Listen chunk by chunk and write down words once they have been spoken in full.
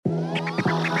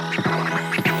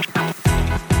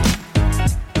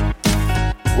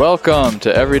Welcome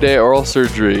to Everyday Oral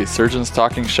Surgery, Surgeons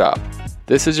Talking Shop.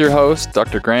 This is your host,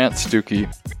 Dr. Grant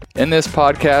Stuckey. In this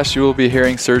podcast, you will be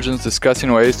hearing surgeons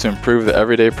discussing ways to improve the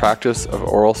everyday practice of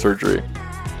oral surgery.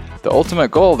 The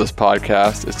ultimate goal of this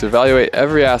podcast is to evaluate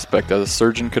every aspect that a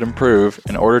surgeon could improve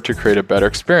in order to create a better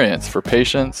experience for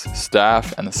patients,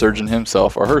 staff, and the surgeon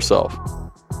himself or herself.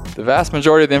 The vast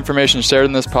majority of the information shared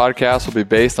in this podcast will be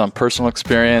based on personal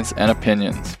experience and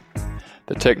opinions.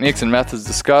 The techniques and methods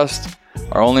discussed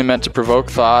are only meant to provoke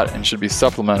thought and should be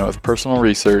supplemented with personal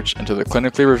research into the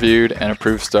clinically reviewed and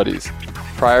approved studies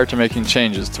prior to making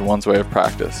changes to one's way of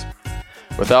practice.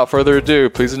 Without further ado,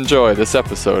 please enjoy this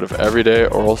episode of Everyday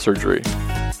Oral Surgery.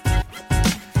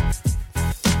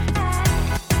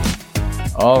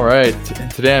 All right,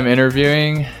 today I'm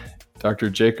interviewing Dr.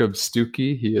 Jacob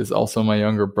Stuckey. He is also my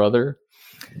younger brother,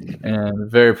 and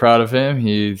very proud of him.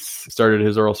 He's started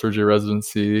his oral surgery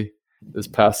residency this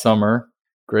past summer.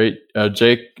 Great.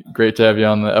 Jake, great to have you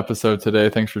on the episode today.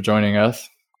 Thanks for joining us.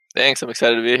 Thanks. I'm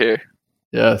excited to be here.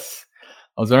 Yes.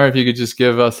 I was wondering if you could just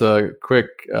give us a quick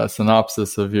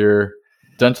synopsis of your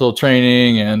dental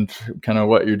training and kind of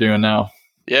what you're doing now.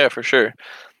 Yeah, for sure.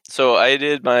 So I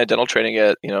did my dental training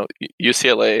at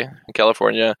UCLA in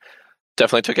California.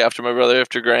 Definitely took after my brother,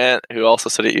 after Grant, who also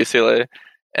studied at UCLA.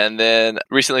 And then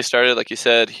recently started, like you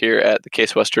said, here at the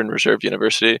Case Western Reserve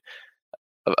University.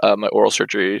 My oral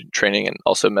surgery training and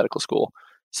also medical school.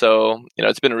 So,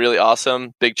 it's been really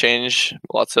awesome. Big change.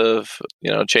 Lots of,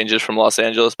 changes from Los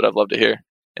Angeles, but I've loved it here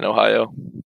in Ohio.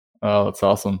 Oh, that's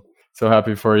awesome. So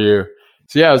happy for you.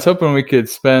 So yeah, I was hoping we could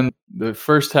spend the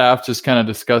first half just kind of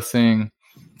discussing,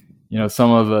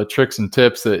 some of the tricks and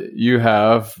tips that you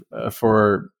have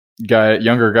for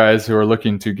younger guys who are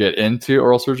looking to get into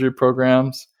oral surgery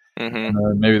programs.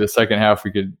 Mm-hmm. Maybe the second half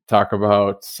we could talk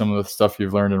about some of the stuff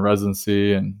you've learned in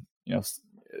residency and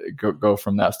go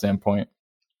from that standpoint.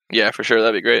 Yeah, for sure.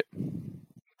 That'd be great.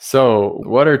 So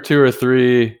what are 2 or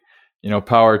 3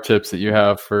 power tips that you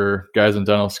have for guys in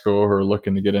dental school who are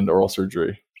looking to get into oral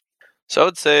surgery? So I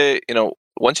would say,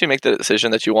 once you make the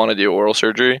decision that you want to do oral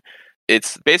surgery,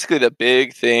 it's basically the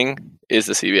big thing is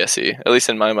the CBSE. At least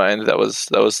in my mind, that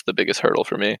was the biggest hurdle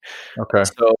for me. Okay.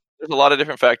 So there's a lot of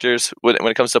different factors when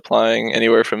it comes to applying,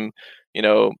 anywhere from,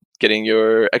 getting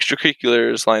your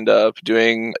extracurriculars lined up,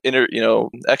 doing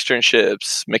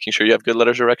externships, making sure you have good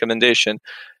letters of recommendation,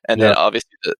 and then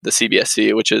obviously the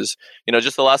CBSE, which is,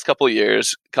 just the last couple of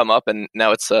years come up, and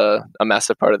now it's a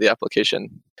massive part of the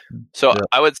application. So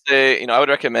I would say, I would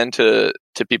recommend to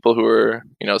people who are,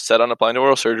 set on applying to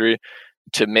oral surgery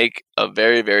to make a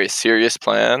very, very serious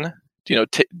plan.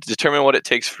 Determine what it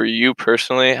takes for you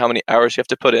personally, how many hours you have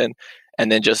to put in, and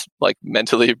then just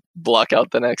mentally block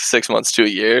out the next 6 months to a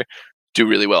year. Do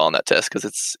really well on that test because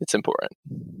it's important.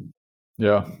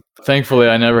 Yeah. Thankfully,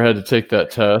 I never had to take that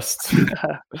test.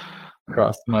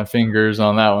 Crossed my fingers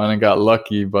on that one and got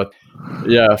lucky. But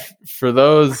yeah, for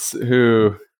those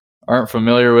who aren't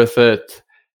familiar with it,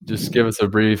 just give us a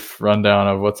brief rundown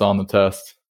of what's on the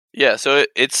test. Yeah. So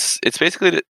it's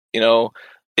basically,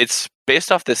 it's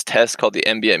based off this test called the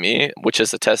NBME, which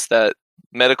is a test that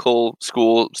medical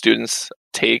school students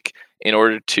take in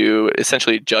order to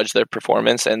essentially judge their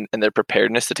performance and their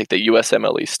preparedness to take the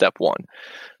USMLE Step 1. Okay.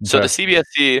 So the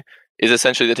CBSE is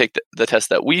essentially the test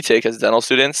that we take as dental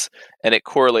students, and it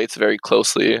correlates very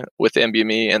closely with the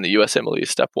NBME and the USMLE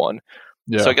Step 1.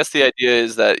 Yeah. So I guess the idea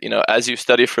is that, as you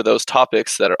study for those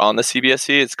topics that are on the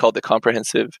CBSE, it's called the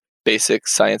Comprehensive Basic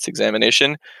Science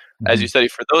Examination. Mm-hmm. As you study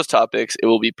for those topics, it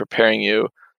will be preparing you,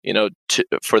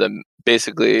 for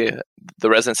basically the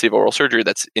residency of oral surgery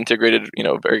that's integrated,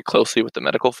 very closely with the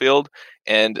medical field,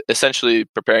 and essentially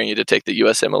preparing you to take the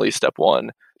USMLE Step 1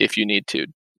 if you need to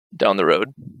down the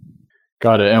road.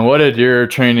 Got it. And what did your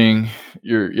training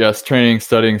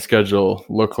studying schedule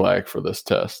look like for this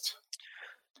test?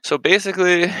 So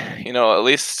basically, at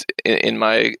least in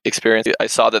my experience, I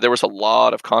saw that there was a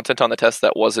lot of content on the test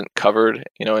that wasn't covered,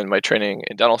 in my training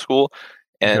in dental school,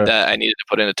 and that I needed to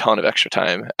put in a ton of extra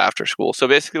time after school. So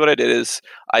basically what I did is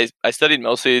I studied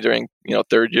mostly during,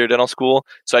 third year dental school.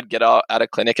 So I'd get out at a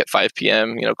clinic at 5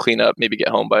 p.m., clean up, maybe get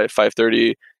home by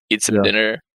 5:30, eat some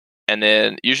dinner. And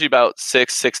then usually about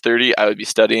 6:30, I would be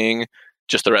studying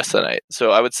just the rest of the night. So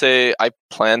I would say I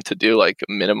planned to do a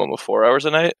minimum of 4 hours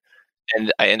a night.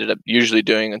 And I ended up usually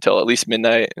doing until at least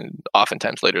midnight and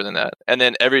oftentimes later than that. And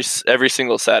then every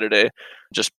single Saturday,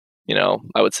 just,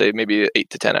 I would say maybe 8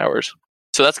 to 10 hours.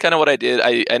 So that's kind of what I did.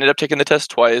 I ended up taking the test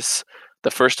twice.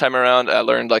 The first time around, I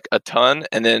learned a ton.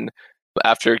 And then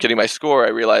after getting my score,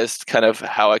 I realized kind of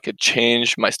how I could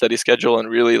change my study schedule and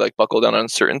really buckle down on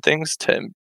certain things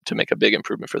to make a big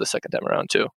improvement for the second time around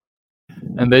too.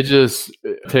 And they just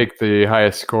take the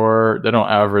highest score. They don't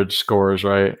average scores,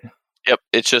 right? Yep.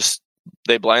 It's just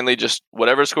they blindly just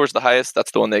whatever scores the highest,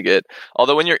 that's the one they get.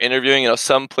 Although when you're interviewing,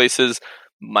 some places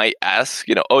might ask,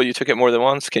 oh, you took it more than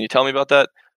once. Can you tell me about that?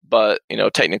 But,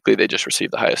 technically they just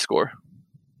receive the highest score.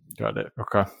 Got it.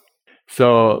 Okay.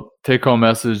 So take home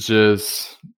message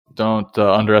is don't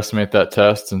underestimate that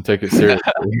test and take it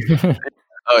seriously.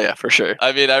 Oh yeah, for sure.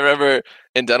 I mean, I remember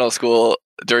in dental school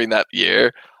during that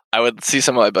year, I would see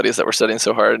some of my buddies that were studying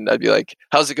so hard and I'd be like,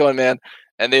 how's it going, man?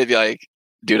 And they'd be like,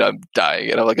 dude, I'm dying.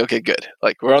 And I'm like, okay, good.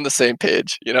 Like we're on the same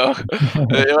page, And when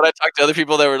I talk to other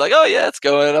people that were like, oh yeah, it's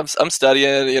going. I'm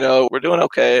studying, we're doing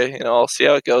okay. I'll see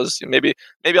how it goes. Maybe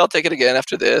I'll take it again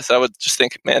after this. I would just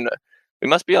think, man, we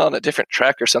must be on a different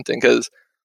track or something because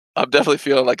I'm definitely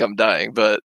feeling like I'm dying.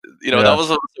 But, that was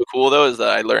what was so cool though, is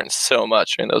that I learned so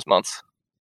much in those months.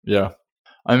 Yeah.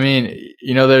 I mean,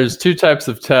 there's two types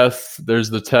of tests. There's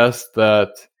the test that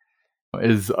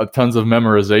is tons of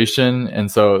memorization.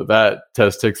 And so that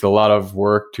test takes a lot of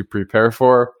work to prepare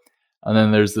for. And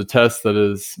then there's the test that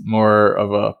is more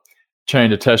of a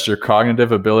trying to test your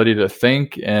cognitive ability to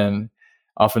think. And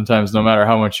oftentimes, no matter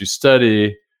how much you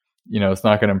study, it's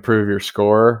not going to improve your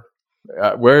score.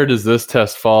 Where does this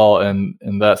test fall in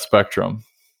that spectrum?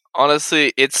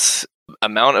 Honestly, it's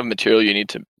amount of material you need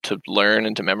to learn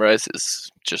and to memorize is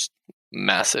just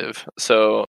massive.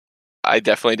 So I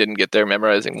definitely didn't get there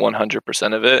memorizing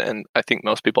 100% of it, and I think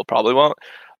most people probably won't.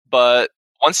 But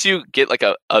once you get like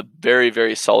a very,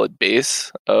 very solid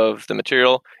base of the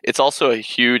material, it's also a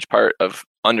huge part of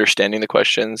understanding the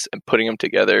questions and putting them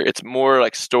together. It's more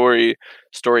like story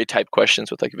type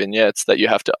questions with like vignettes that you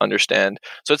have to understand.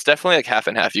 So it's definitely like half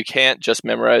and half. You can't just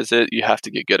memorize it. You have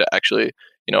to get good at actually,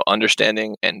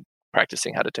 understanding and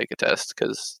practicing how to take a test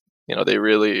because they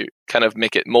really kind of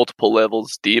make it multiple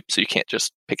levels deep, so you can't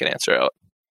just pick an answer out.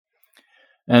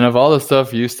 And of all the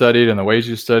stuff you studied and the ways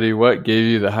you study, what gave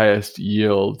you the highest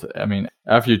yield? I mean,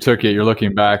 after you took it, you're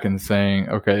looking back and saying,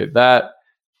 okay, that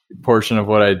portion of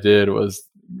what I did was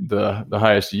the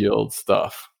highest yield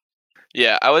stuff.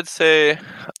 Yeah, I would say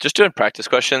just doing practice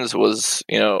questions was,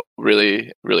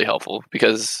 really, really helpful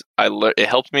because it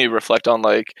helped me reflect on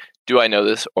like, do I know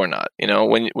this or not?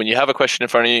 When you have a question in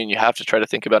front of you and you have to try to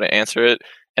think about it, answer it,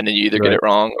 and then you either get it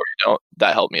wrong or you don't,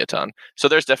 that helped me a ton. So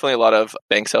there's definitely a lot of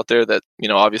banks out there that,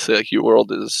 obviously like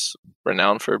UWorld is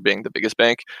renowned for being the biggest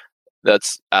bank.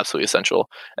 That's absolutely essential.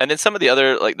 And then some of the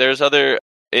other, like there's other,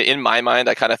 in my mind,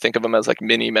 I kind of think of them as like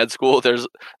mini med school. There's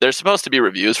supposed to be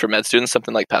reviews for med students,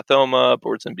 something like Pathoma,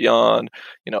 Boards and Beyond,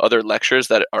 other lectures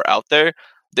that are out there.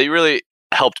 They really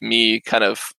helped me kind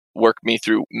of work me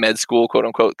through med school, quote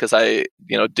unquote, because I,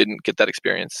 didn't get that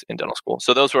experience in dental school.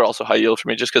 So those were also high yield for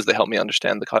me just because they helped me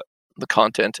understand the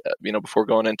content, before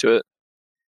going into it.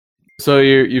 So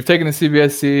you've taken the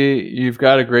CBSC, you've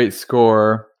got a great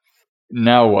score.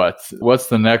 Now what? What's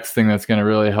the next thing that's going to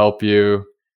really help you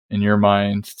in your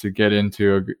mind to get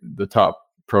into the top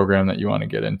program that you want to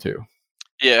get into?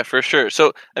 Yeah, for sure.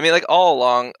 So, I mean, like all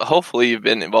along, hopefully you've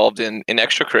been involved in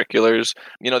extracurriculars.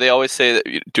 They always say that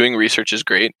doing research is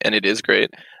great, and it is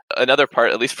great. Another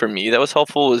part, at least for me, that was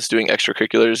helpful was doing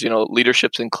extracurriculars,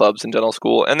 leaderships in clubs in dental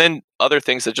school, and then other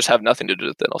things that just have nothing to do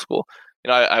with dental school.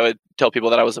 I would tell people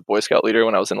that I was a Boy Scout leader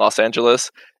when I was in Los Angeles,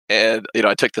 and,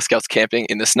 I took the scouts camping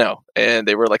in the snow, and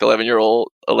they were like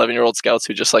 11-year-old scouts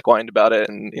who just like whined about it,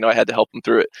 and, I had to help them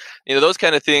through it. Those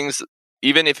kind of things,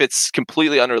 even if it's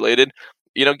completely unrelated,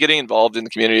 getting involved in the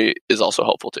community is also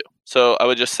helpful too. So I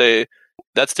would just say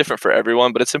that's different for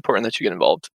everyone, but it's important that you get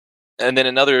involved. And then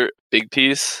another big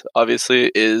piece,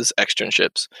 obviously, is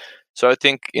externships. So I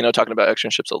think, talking about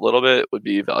externships a little bit would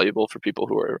be valuable for people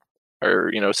who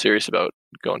are serious about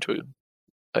going to,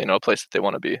 a place that they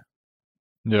want to be.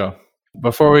 Yeah.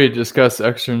 Before we discuss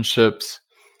externships,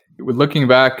 looking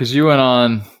back, because you went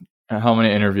on how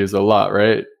many interviews? A lot,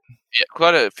 right? Yeah,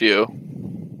 quite a few.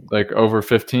 Like over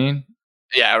 15?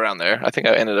 Yeah, around there. I think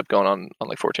I ended up going on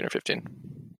like 14 or 15.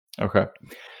 Okay.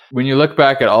 When you look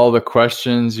back at all the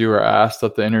questions you were asked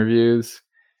at the interviews,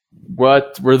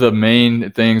 what were the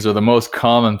main things or the most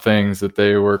common things that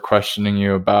they were questioning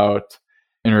you about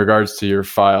in regards to your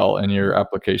file and your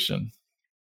application?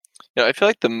 I feel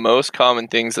like the most common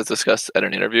things that's discussed at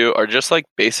an interview are just like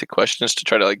basic questions to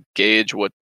try to like gauge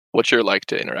what you're like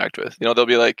to interact with. They'll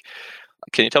be like,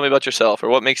 can you tell me about yourself, or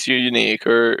what makes you unique,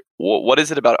 or what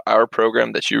is it about our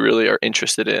program that you really are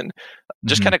interested in?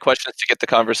 Just kind of questions to get the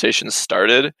conversation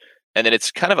started. And then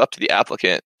it's kind of up to the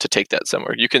applicant to take that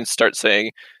somewhere. You can start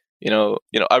saying,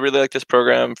 I really like this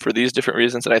program for these different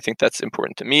reasons, and I think that's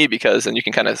important to me because, and you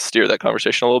can kind of steer that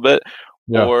conversation a little bit,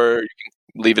 or you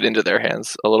can leave it into their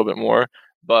hands a little bit more.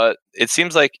 But it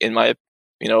seems like in my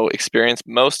experience,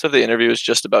 most of the interview is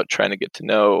just about trying to get to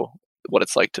know what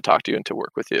it's like to talk to you and to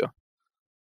work with you.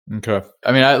 Okay.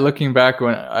 I mean, looking back,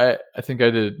 when I think I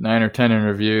did 9 or 10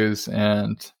 interviews,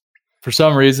 and for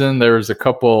some reason there was a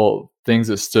couple things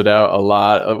that stood out a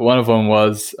lot. One of them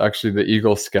was actually the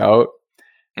Eagle Scout.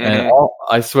 And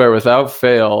I swear, without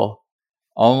fail,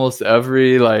 almost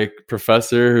every like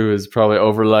professor who is probably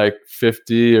over like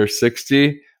 50 or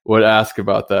 60 would ask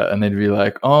about that. And they'd be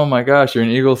like, oh my gosh, you're an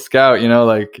Eagle Scout,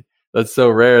 like that's so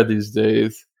rare these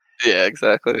days. Yeah,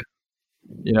 exactly.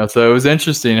 So it was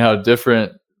interesting how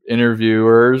different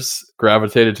interviewers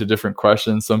gravitated to different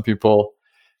questions. Some people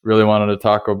really wanted to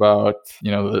talk about,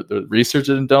 the research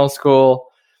in dental school,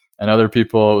 and other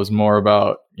people it was more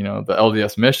about, the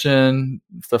LDS mission,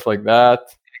 stuff like that.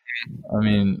 I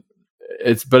mean,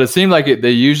 but it seemed like they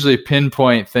usually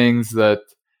pinpoint things that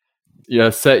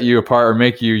set you apart or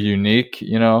make you unique.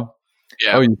 Yeah.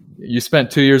 Oh, you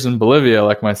spent 2 years in Bolivia,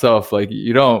 like myself. Like,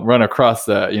 you don't run across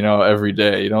that, every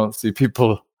day. You don't see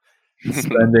people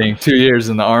spending 2 years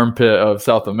in the armpit of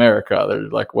South America. They're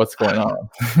like, what's going on?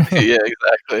 Yeah,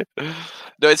 exactly.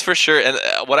 No, it's for sure. And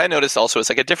what I noticed also is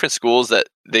like at different schools that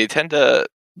they tend to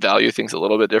value things a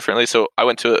little bit differently. So I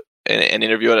went to an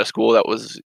interview at a school that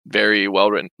was very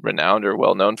well renowned or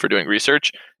well known for doing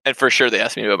research. And for sure, they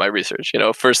asked me about my research.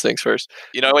 First things first.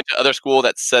 I went to other school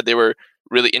that said they were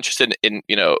really interested in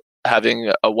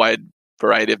having a wide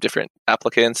variety of different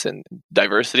applicants and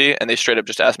diversity. And they straight up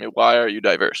just asked me, why are you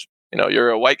diverse? You're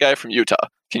a white guy from Utah.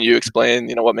 Can you explain,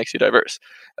 what makes you diverse?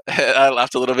 And I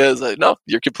laughed a little bit. I was like, no,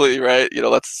 you're completely right.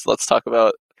 Let's talk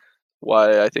about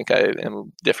why I think I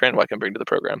am different, what I can bring to the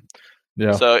program.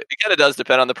 Yeah. So it kind of does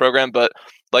depend on the program, but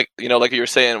like you were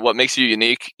saying, what makes you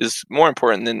unique is more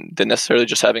important than necessarily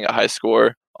just having a high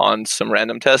score on some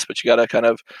random test. But you got to kind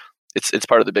of, it's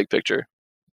part of the big picture.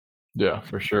 Yeah,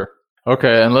 for sure.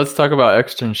 Okay, and let's talk about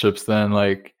externships then.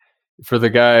 Like, for the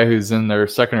guy who's in their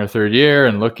second or third year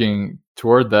and looking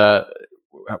toward that,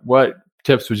 what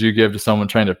tips would you give to someone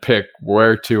trying to pick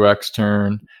where to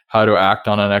extern, how to act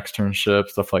on an externship,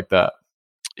 stuff like that?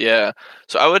 Yeah.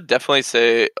 So I would definitely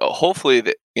say, hopefully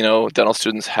that, dental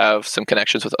students have some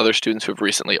connections with other students who have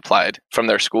recently applied from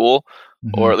their school,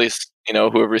 or at least,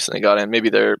 who have recently got in, maybe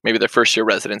they're first year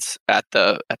residents at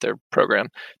their program,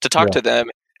 to talk to them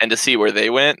and to see where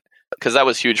they went. Because that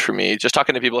was huge for me. Just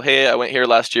talking to people, hey, I went here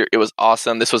last year. It was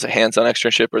awesome. This was a hands-on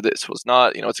externship, or this was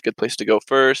not. It's a good place to go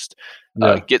first.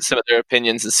 Get some of their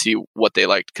opinions and see what they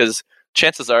liked. Because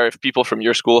chances are, if people from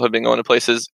your school have been going to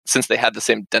places since they had the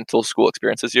same dental school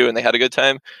experience as you and they had a good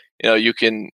time, you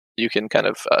can kind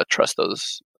of trust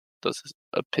those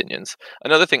opinions.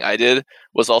 Another thing I did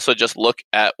was also just look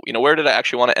at where did I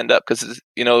actually want to end up, because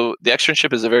the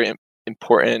externship is a very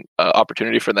important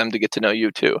opportunity for them to get to know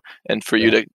you too, and for you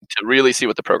to really see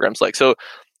what the program's like. So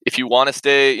if you want to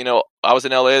stay, I was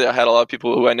in LA, I had a lot of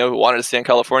people who I know who wanted to stay in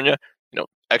California,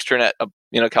 extern at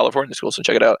California school, so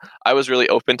check it out. I was really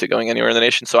open to going anywhere in the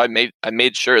nation, so I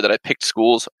made sure that I picked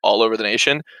schools all over the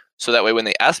nation, so that way when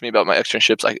they asked me about my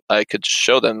externships, I could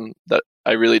show them that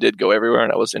I really did go everywhere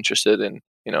and I was interested in,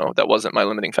 that wasn't my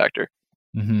limiting factor.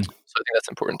 So I think that's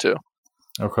important too.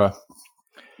 Okay.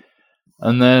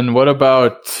 And then what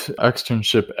about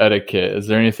externship etiquette? Is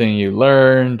there anything you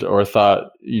learned or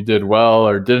thought you did well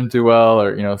or didn't do well,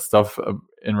 or, stuff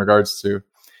in regards to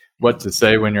what to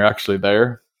say when you're actually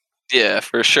there? Yeah,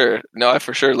 for sure. No, I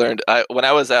for sure learned. When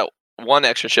I was at one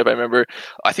externship, I remember,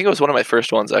 I think it was one of my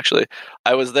first ones actually.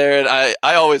 I was there and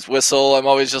I always whistle. I'm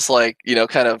always just like,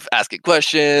 kind of asking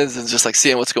questions and just like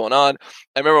seeing what's going on.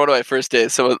 I remember one of my first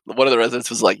days, so one of the residents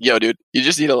was like, yo, dude, you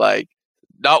just need to like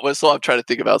not whistle. I'm trying to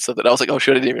think about something. I was like, oh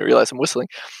shit, I didn't even realize I'm whistling.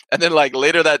 And then like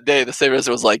later that day, the same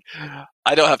resident was like,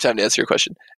 I don't have time to answer your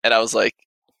question. And I was like,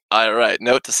 all right,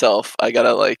 note to self, I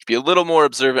gotta like be a little more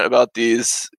observant about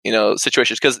these,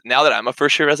 situations. Because now that I'm a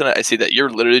first year resident, I see that you're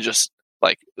literally just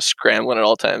like scrambling at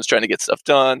all times, trying to get stuff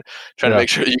done, trying to make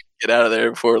sure you get out of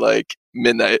there before like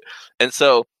midnight. And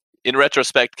so in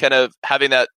retrospect, kind of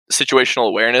having that situational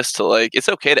awareness to like, it's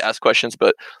okay to ask questions,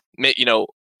 but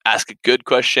ask good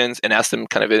questions and ask them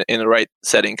kind of in the right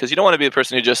setting, because you don't want to be the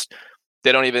person who just,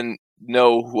 they don't even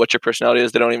know what your personality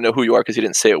is, they don't even know who you are because you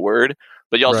didn't say a word,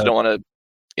 but you also don't want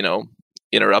to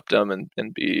interrupt them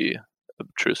and be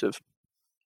obtrusive.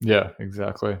 Yeah,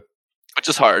 exactly. Which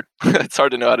is hard. It's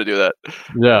hard to know how to do that.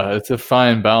 Yeah, it's a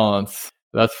fine balance,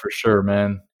 that's for sure,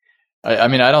 man. I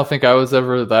mean, I don't think I was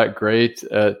ever that great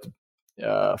at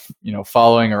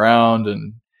following around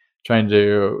and trying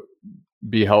to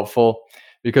be helpful.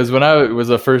 Because when I was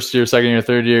a first year, second year,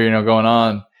 third year, going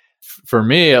on, for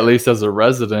me, at least as a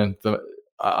resident,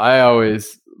 I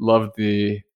always loved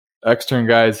the extern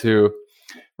guys who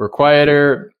were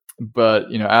quieter, but,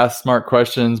 asked smart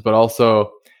questions, but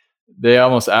also they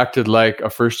almost acted like a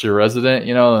first year resident,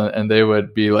 and they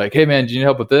would be like, hey man, do you need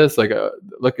help with this? Like,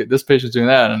 look at this patient's doing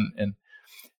that. And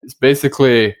it's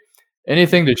basically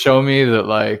anything to show me that,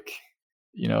 like,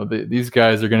 these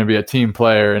guys are going to be a team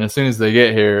player. And as soon as they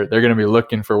get here, they're going to be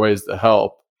looking for ways to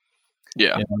help.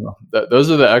 Yeah.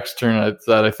 Those are the externs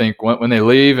that I think when they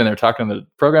leave and they're talking to the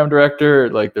program director,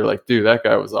 like, they're like, dude, that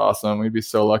guy was awesome. We'd be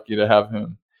so lucky to have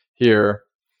him here,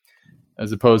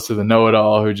 as opposed to the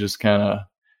know-it-all who just kind of,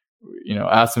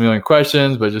 asks a million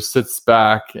questions, but just sits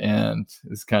back and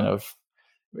is kind of,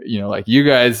 like, you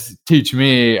guys teach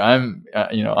me. I'm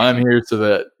here so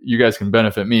that you guys can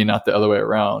benefit me, not the other way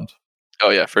around. Oh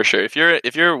yeah, for sure. If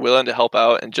you're willing to help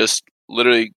out and just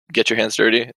literally get your hands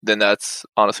dirty, then that's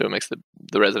honestly what makes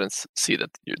the residents see that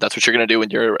that's what you're going to do when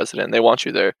you're a resident, and they want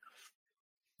you there.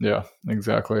 Yeah,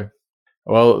 exactly.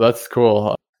 Well, that's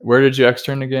cool. Where did you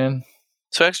extern again?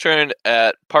 So I externed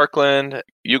at Parkland,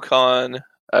 UConn.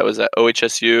 I was at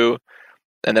OHSU,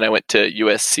 and then I went to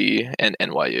USC and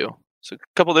NYU. So a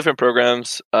couple different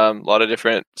programs, a lot of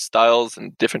different styles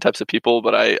and different types of people,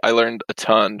 but I learned a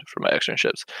ton from my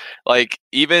externships. Like,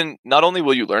 even not only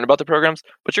will you learn about the programs,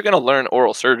 but you're going to learn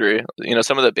oral surgery,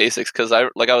 some of the basics. Because I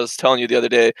was telling you the other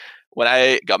day, when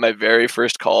I got my very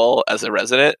first call as a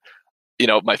resident,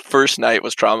 my first night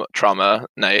was trauma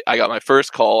night. I got my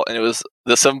first call, and it was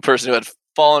some person who had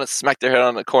fallen and smacked their head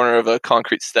on the corner of a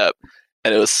concrete step,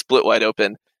 and it was split wide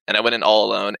open. And I went in all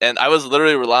alone, and I was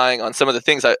literally relying on some of the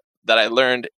things that I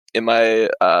learned in my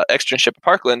externship at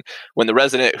Parkland, when the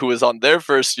resident who was on their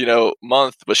first,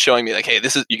 month was showing me, like, hey,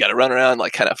 this is, you got to run around,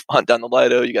 like, kind of hunt down the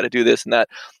lido, you got to do this and that.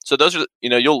 So those are,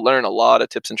 you'll learn a lot of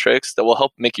tips and tricks that will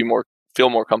help make you feel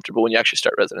more comfortable when you actually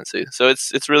start residency. So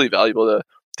it's really valuable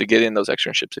to get in those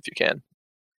externships if you can.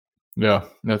 Yeah,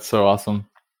 that's so awesome.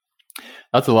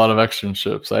 That's a lot of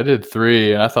externships. I did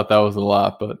 3 and I thought that was a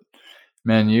lot, but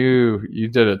man, you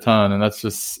did a ton, and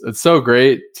it's so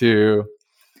great to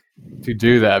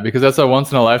do that, because that's a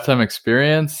once in a lifetime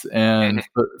experience. And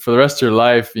for the rest of your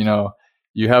life,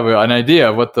 you have an idea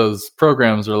of what those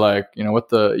programs are like,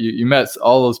 you met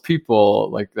all those people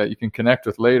like that you can connect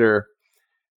with later.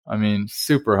 I mean,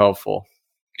 super helpful.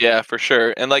 Yeah, for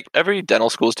sure. And like, every dental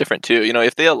school is different too.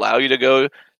 If they allow you to go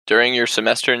during your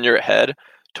semester and you're ahead,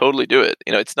 totally do it.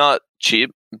 It's not cheap,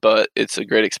 but it's a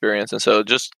great experience. And so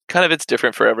just kind of, it's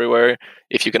different for everywhere.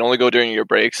 If you can only go during your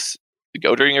breaks,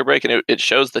 go during your break, and it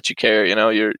shows that you care.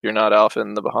 You're not off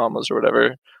in the Bahamas or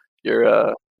whatever.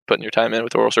 You're putting your time in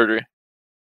with oral surgery.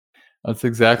 That's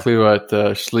exactly what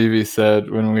Schlevy said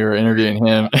when we were interviewing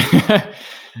him.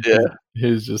 Yeah,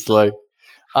 he's just like,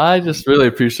 I just really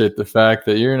appreciate the fact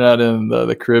that you're not in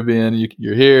the Caribbean.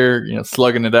 You're here,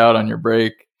 slugging it out on your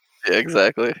break. Yeah,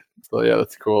 exactly. So yeah,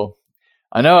 that's cool.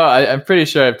 I know I'm pretty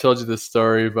sure I've told you this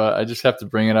story, but I just have to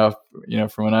bring it up.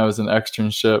 From when I was in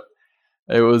externship.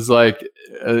 It was like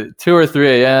 2 or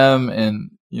 3 a.m.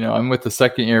 and, I'm with the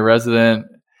second year resident.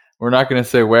 We're not going to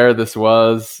say where this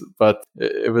was, but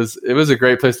it was a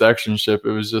great place to externship.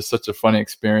 It was just such a funny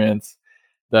experience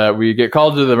that we get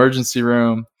called to the emergency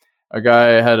room. A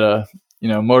guy had a,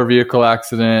 motor vehicle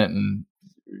accident and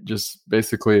just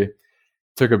basically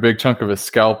took a big chunk of his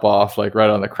scalp off, like right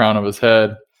on the crown of his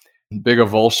head, big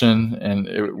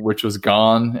avulsion, which was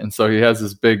gone. And so he has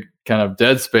this big kind of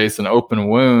dead space, an open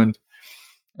wound.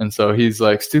 And so he's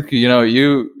like, Stuckey,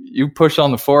 you push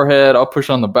on the forehead, I'll push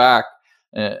on the back,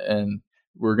 and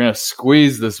we're going to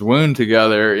squeeze this wound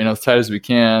together, as tight as we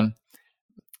can.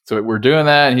 So we're doing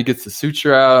that, and he gets the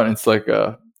suture out, and it's like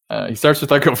he starts with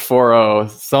like a 4-0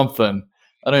 something.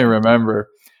 I don't even remember.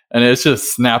 And it's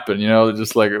just snapping,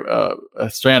 just like a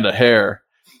strand of hair.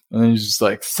 And then he's just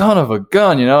like, son of a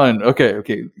gun, and okay,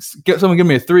 someone give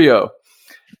me a 3-0.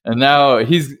 And now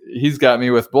he's got me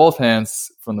with both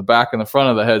hands from the back and the front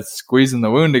of the head, squeezing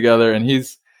the wound together, and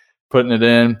he's putting it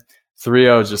in.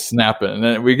 3-0 just snapping. And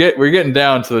then we're getting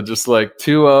down to just like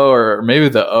 2-0 or maybe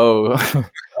the O.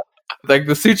 Like,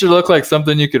 the suture looked like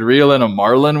something you could reel in a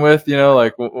marlin with,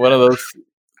 like one of those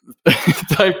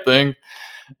type thing.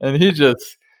 And he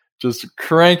just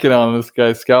cranking on this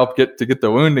guy's scalp to get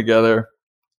the wound together.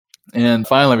 And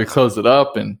finally we close it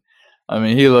up, and I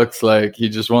mean, he looks like he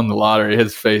just won the lottery.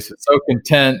 His face is so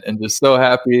content and just so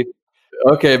happy.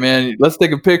 Okay, man, let's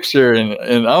take a picture, and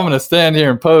I'm going to stand here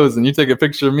and pose, and you take a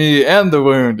picture of me and the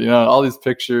wound, all these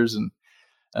pictures. And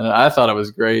I thought it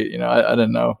was great. I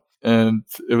didn't know. And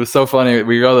it was so funny.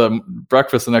 We go to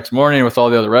breakfast the next morning with all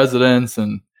the other residents,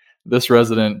 and this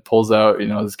resident pulls out,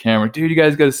 his camera. Dude, you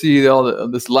guys got to see all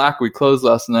this lac we closed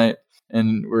last night.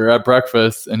 and we're at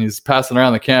breakfast, and he's passing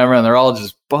around the camera, and they're all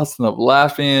just busting up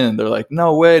laughing, and they're like,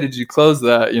 "No way, did you close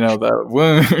that? That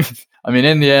wound?" I mean,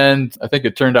 in the end, I think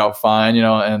it turned out fine,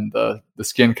 and the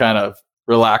skin kind of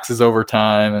relaxes over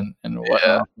time and whatnot.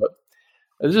 Yeah. But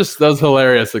it's just those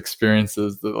hilarious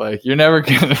experiences that, like, you're never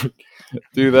gonna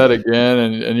do that again,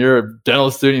 and you're a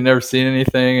dental student, you've never seen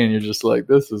anything, and you're just like,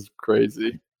 this is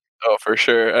crazy. Oh, for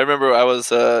sure. I remember I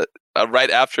was right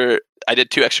after I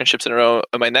did 2 externships in a row.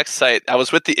 At my next site, I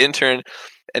was with the intern,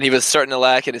 and he was starting to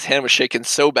lack, and his hand was shaking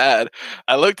so bad.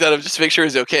 I looked at him just to make sure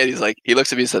he's okay. And he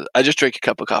looks at me and says, "I just drank a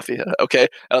cup of coffee." Okay. And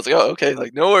I was like, "Oh, okay."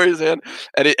 Like, no worries, man.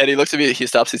 And he looks at me, he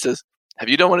stops, he says, "Have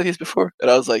you done one of these before?" And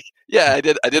I was like, "Yeah, I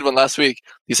did. I did one last week."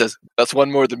 He says, "That's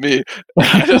one more than me."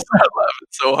 I just started laughing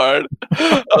so hard.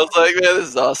 I was like, "Man, this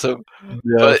is awesome."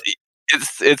 Yeah. But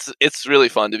it's really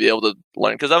fun to be able to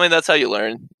learn, because I mean that's how you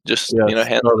learn. Just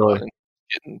hands totally. on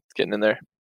and getting in there.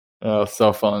 Oh,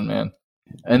 so fun, man.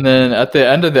 And then at the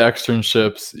end of the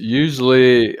externships,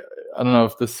 usually, I don't know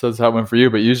if this has happened for you,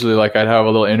 but usually, like, I'd have a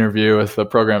little interview with the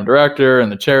program director and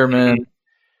the chairman,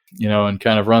 and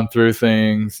kind of run through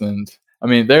things. And I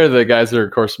mean, they're the guys that are,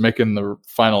 of course, making the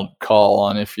final call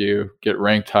on if you get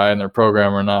ranked high in their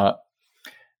program or not.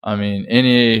 I mean,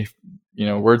 any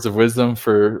words of wisdom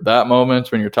for that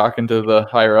moment when you're talking to the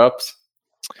higher ups?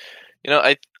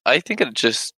 I think it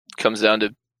just comes down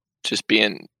to just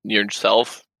being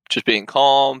yourself, just being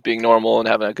calm, being normal, and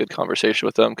having a good conversation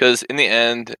with them. Because in the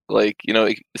end, like,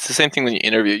 it's the same thing when you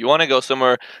interview. You want to go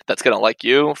somewhere that's going to like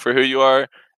you for who you are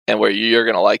and where you're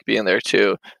going to like being there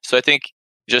too. So I think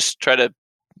just try to,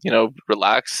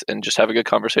 relax and just have a good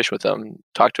conversation with them.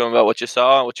 Talk to them about what you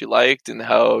saw, what you liked, and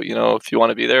how, if you want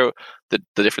to be there, the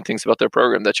different things about their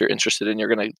program that you're interested in.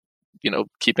 You're going to,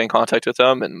 keep in contact with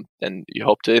them, and you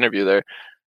hope to interview there.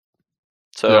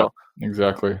 So yeah,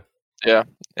 exactly. Yeah.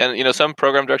 And, some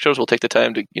program directors will take the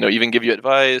time to, even give you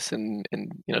advice and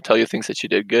tell you things that you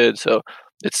did good. So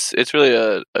it's really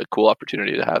a cool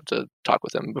opportunity to have to talk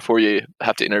with them before you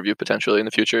have to interview potentially in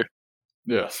the future.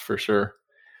 Yes, for sure.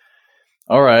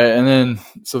 All right. And then,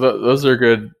 so those are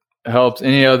good helps.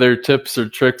 Any other tips or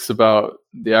tricks about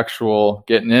the actual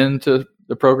getting into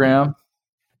the program?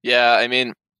 Yeah. I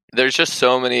mean, there's just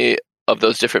so many of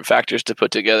those different factors to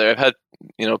put together. I've had,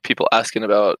 people asking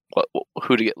about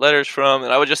who to get letters from.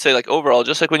 And I would just say, like, overall,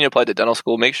 just like when you apply to dental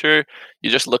school, make sure you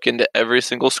just look into every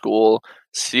single school,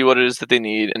 see what it is that they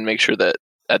need, and make sure that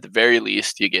at the very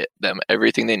least you get them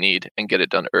everything they need and get it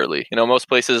done early. Most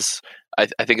places, I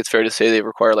think it's fair to say, they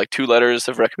require like 2 letters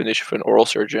of recommendation from an oral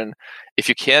surgeon. If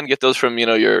you can get those from,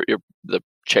 the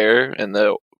chair and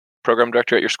the program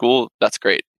director at your school, that's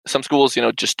great. Some schools,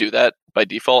 just do that by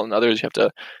default, and others you have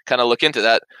to kind of look into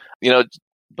that,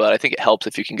 but I think it helps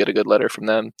if you can get a good letter from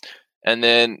them. And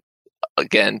then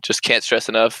again, just can't stress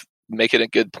enough, make it a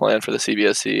good plan for the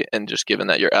CBSC and just giving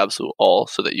that your absolute all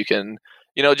so that you can,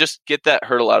 just get that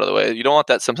hurdle out of the way. You don't want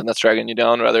that something that's dragging you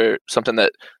down, rather something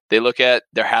that they look at,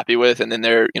 they're happy with, and then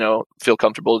they're, feel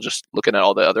comfortable just looking at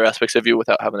all the other aspects of you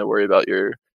without having to worry about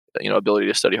your, ability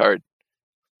to study hard.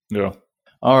 Yeah.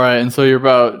 All right. And so you're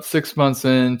about 6 months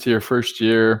into your first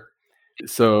year.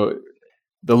 So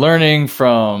the learning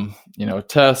from,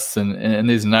 tests and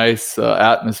these nice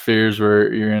atmospheres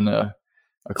where you're in a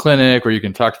clinic where you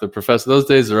can talk to the professor, those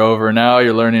days are over. Now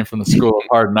you're learning from the school of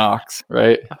hard knocks,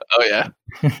 right? Oh, yeah.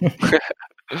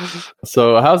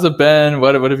 So how's it been?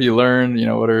 What have you learned?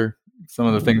 What are some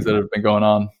of the things that have been going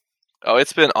on? Oh,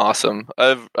 it's been awesome.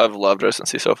 I've loved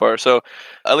residency so far. So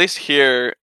at least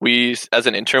here, as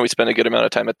an intern, we spend a good amount of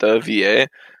time at the VA,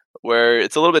 where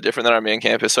it's a little bit different than our main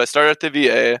campus. So I started at the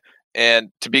VA,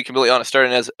 and to be completely honest,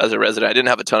 starting as a resident, I didn't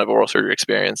have a ton of oral surgery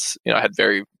experience. I had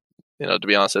to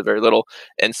be honest, I had very little.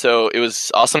 And so it was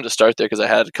awesome to start there because I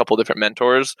had a couple different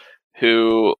mentors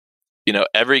who,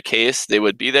 every case they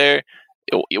would be there,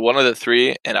 one of the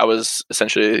 3, and I was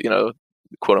essentially,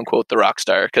 quote unquote, the rock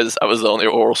star because I was the only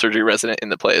oral surgery resident in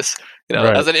the place.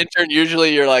 Right. As an intern,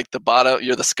 usually you're like the bottom,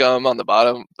 you're the scum on the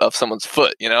bottom of someone's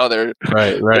foot. They're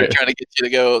right. They're trying to get you to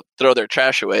go throw their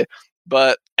trash away.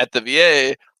 But at the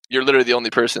VA, you're literally the only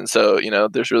person, so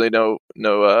there's really no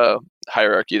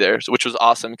hierarchy there, which was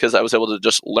awesome because I was able to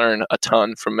just learn a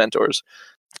ton from mentors.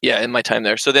 Yeah, in my time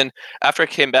there. So then after I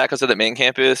came back, I was at the main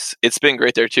campus. It's been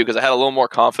great there too because I had a little more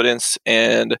confidence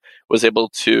and was able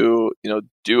to,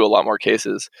 do a lot more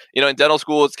cases. In dental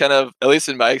school, it's kind of, at least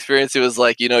in my experience, it was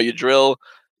like, you drill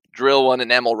one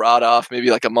enamel rod off, maybe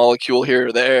like a molecule here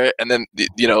or there, and then,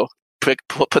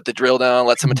 put the drill down,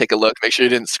 let someone take a look, make sure you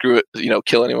didn't screw it,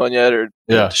 kill anyone yet or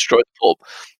destroy the pulp.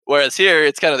 Whereas here,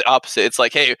 it's kind of the opposite. It's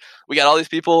like, hey, we got all these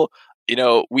people,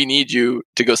 we need you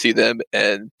to go see them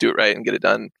and do it right and get it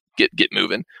done get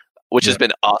moving, which has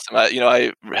been awesome.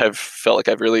 I have felt like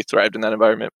I've really thrived in that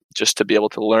environment, just to be able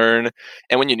to learn,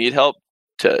 and when you need help,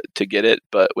 to get it,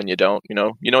 but when you don't, you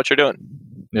know what you're doing.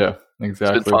 Yeah,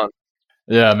 exactly. It's been fun.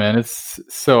 Yeah, man, it's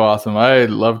so awesome. I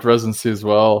loved residency as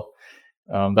well.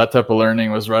 That type of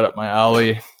learning was right up my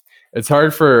alley. It's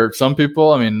hard for some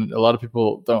people. I mean, a lot of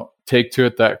people don't take to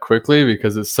it that quickly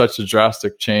because it's such a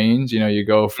drastic change. You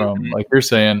go from, like you're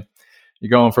saying,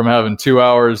 you're going from having 2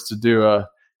 hours to do a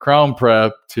crown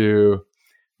prep to,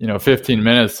 15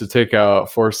 minutes to take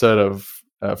out 4 set of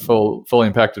fully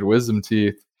impacted wisdom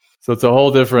teeth. So it's a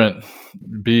whole different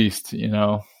beast,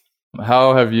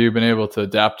 How have you been able to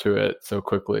adapt to it so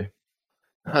quickly?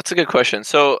 That's a good question.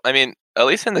 So, I mean, at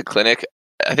least in the clinic,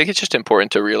 I think it's just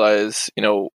important to realize,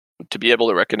 to be able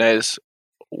to recognize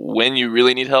when you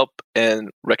really need help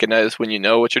and recognize when you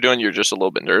know what you're doing, you're just a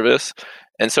little bit nervous.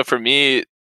 And so for me,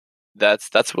 that's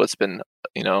what's been,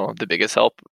 the biggest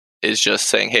help is just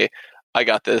saying, hey, I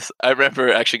got this. I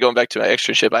remember actually going back to my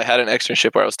externship. I had an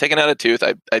externship where I was taking out a tooth.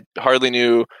 I hardly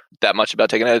knew that much about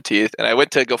taking out a teeth. And I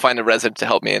went to go find a resident to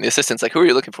help me. And the assistant's like, who are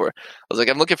you looking for? I was like,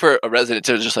 I'm looking for a resident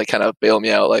to just like kind of bail me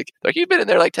out. Like you've been in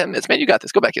there like 10 minutes, man, you got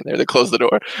this. Go back in there. They closed the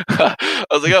door. I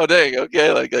was like, oh, dang.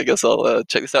 Okay. Like, I guess I'll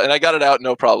check this out. And I got it out.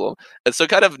 No problem. And so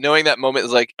kind of knowing that moment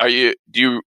is like, do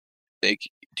you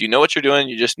know what you're doing?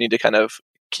 You just need to kind of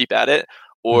keep at it.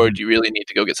 Or do you really need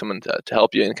to go get someone to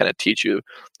help you and kind of teach you?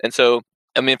 And so,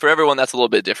 I mean, for everyone, that's a little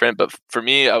bit different. But for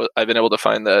me, I've been able to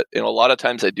find that, a lot of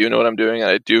times I do know what I'm doing and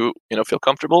I do, feel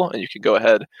comfortable, and you can go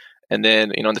ahead. And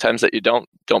then, in the times that you don't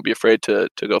be afraid to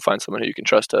go find someone who you can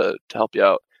trust to help you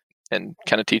out and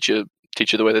kind of teach you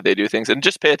the way that they do things. And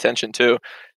just pay attention too.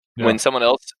 Yeah. When someone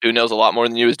else who knows a lot more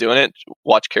than you is doing it,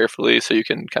 watch carefully so you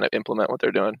can kind of implement what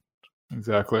they're doing.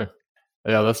 Exactly.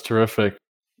 Yeah, that's terrific.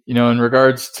 In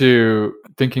regards to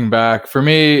thinking back, for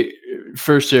me,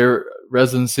 first year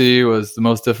residency was the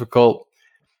most difficult,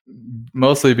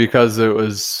 mostly because it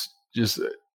was just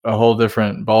a whole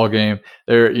different ball game.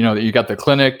 There, you got the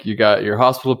clinic, you got your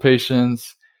hospital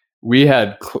patients. We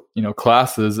had,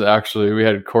 classes. Actually, we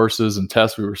had courses and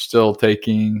tests we were still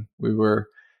taking. We were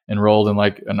enrolled in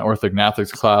like an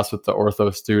orthognathics class with the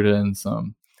ortho students,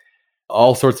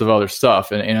 all sorts of other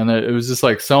stuff, and it was just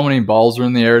like so many balls were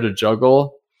in the air to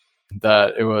juggle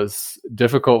that it was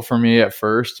difficult for me at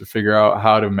first to figure out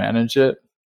how to manage it.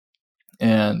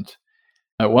 And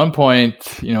at one point,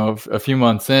 a few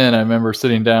months in, I remember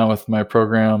sitting down with my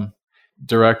program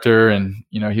director, and,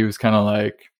 he was kind of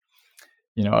like,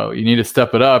 you need to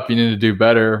step it up. You need to do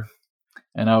better.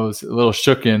 And I was a little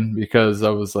shooken because I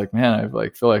was like, man, I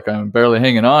feel like I'm barely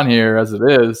hanging on here as it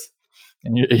is.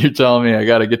 And you're telling me I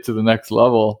got to get to the next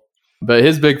level. But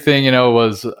his big thing,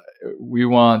 was we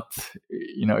want,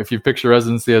 if you picture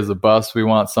residency as a bus, we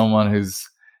want someone who's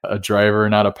a driver,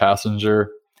 not a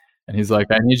passenger. And he's like,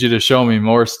 I need you to show me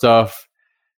more stuff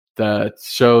that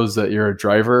shows that you're a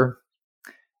driver.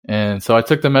 And so I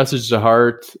took the message to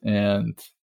heart. And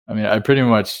I pretty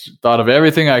much thought of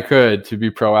everything I could to be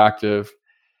proactive.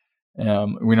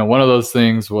 One of those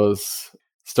things was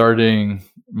starting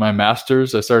my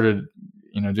master's. I started,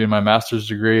 doing my master's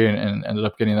degree and ended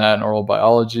up getting that in oral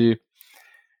biology.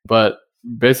 But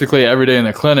basically every day in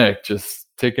the clinic, just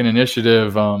taking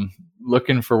initiative,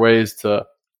 looking for ways to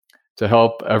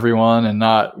help everyone and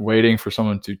not waiting for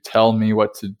someone to tell me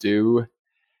what to do,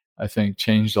 I think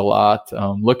changed a lot.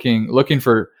 Looking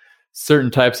for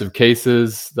certain types of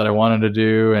cases that I wanted to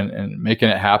do and making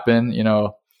it happen.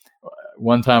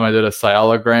 One time I did a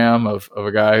scialogram of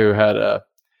a guy who had a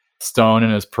stone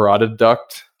in his parotid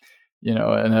duct,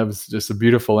 and it was just a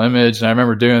beautiful image. And I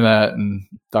remember doing that, and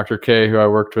Dr. K, who I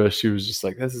worked with, she was just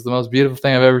like, this is the most beautiful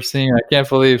thing I've ever seen. I can't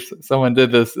believe someone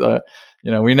did this.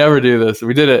 We never do this.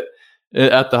 We did it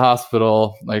at the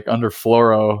hospital, like under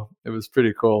fluoro. It was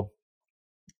pretty cool.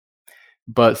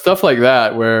 But stuff like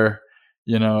that, where,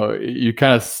 you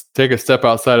kind of take a step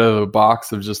outside of the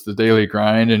box of just the daily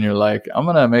grind, and you're like, I'm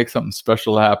going to make something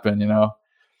special happen,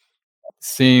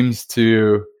 seems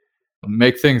to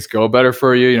make things go better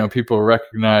for you. People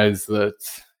recognize that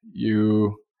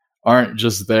you aren't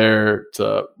just there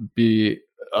to be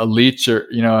a leech or,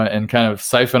 and kind of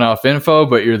siphon off info,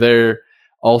 but you're there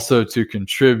also to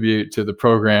contribute to the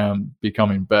program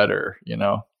becoming better, Yeah,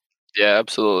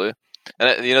 absolutely.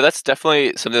 And that's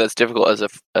definitely something that's difficult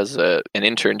as an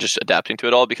intern, just adapting to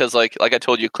it all, because like I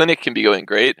told you, clinic can be going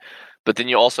great, but then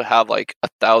you also have like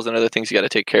 1,000 other things you got to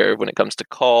take care of when it comes to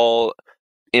call,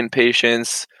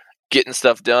 inpatients, getting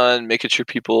stuff done, making sure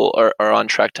people are on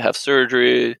track to have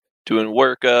surgery, doing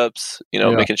workups,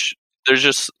 making sure there's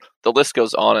just, the list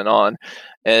goes on.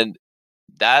 And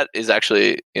that is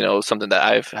actually, something that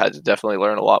I've had to definitely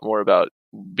learn a lot more about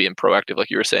being proactive, like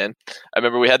you were saying. I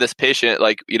remember we had this patient,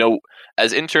 like,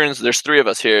 as interns, there's 3 of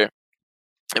us here,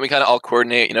 and we kind of all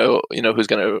coordinate, who's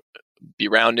going to be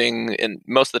rounding, and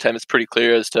most of the time it's pretty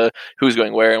clear as to who's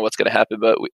going where and what's going to happen.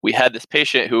 But we had this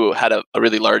patient who had a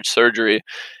really large surgery,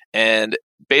 and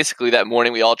basically that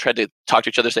morning we all tried to talk to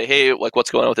each other, say, hey, like,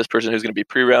 what's going on with this person who's going to be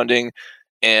pre-rounding?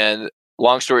 And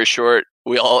long story short,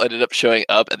 we all ended up showing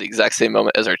up at the exact same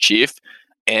moment as our chief.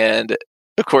 And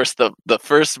of course, the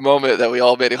first moment that we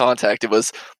all made contact, it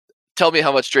was, tell me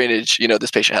how much drainage,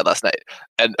 this patient had last night.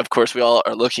 And of course, we all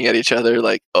are looking at each other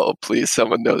like, oh, please,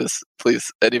 someone know this,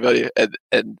 please, anybody.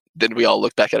 And then we all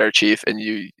look back at our chief, and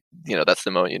that's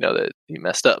the moment that you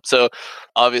messed up. So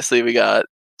obviously we got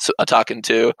a talking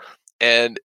to,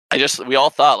 and we all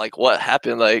thought, like, what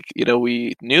happened? Like,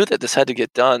 we knew that this had to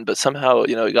get done, but somehow,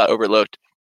 it got overlooked,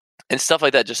 and stuff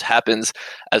like that just happens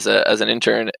as an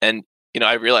intern. And,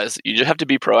 I realized you just have to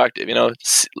be proactive,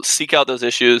 seek out those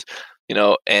issues,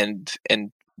 and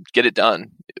get it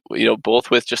done,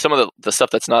 both with just some of the stuff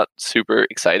that's not super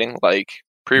exciting, like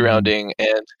pre-rounding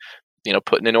and,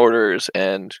 putting in orders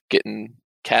and getting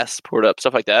casts poured up,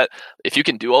 stuff like that. If you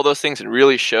can do all those things and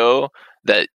really show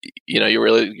that, you're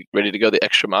really ready to go the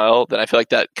extra mile, then I feel like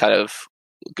that kind of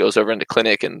goes over into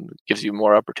clinic and gives you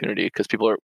more opportunity, because people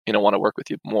are, want to work with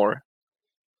you more.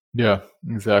 Yeah,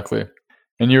 exactly.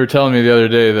 And you were telling me the other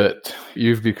day that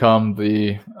you've become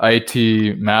the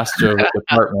IT master of the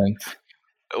department.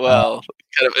 Well,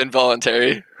 kind of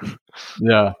involuntary.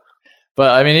 Yeah.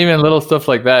 But I mean, even little stuff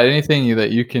like that, anything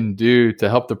that you can do to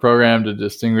help the program to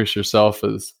distinguish yourself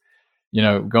as,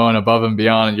 going above and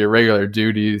beyond your regular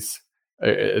duties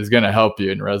is going to help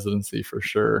you in residency for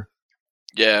sure.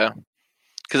 Yeah.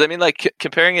 Because I mean, like,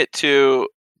 comparing it to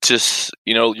just,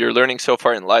 you're learning so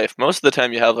far in life, most of the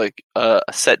time you have like a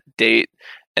set date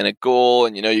and a goal,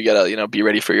 and you gotta be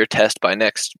ready for your test by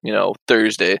next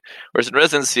Thursday. Whereas in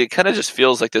residency, it kind of just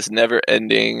feels like this never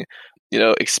ending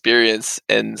experience,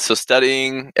 and so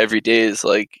studying every day is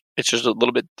like, it's just a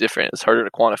little bit different. It's harder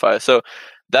to quantify. So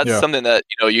that's something that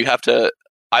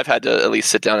I've had to at least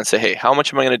sit down and say, hey, how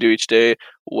much am I going to do each day?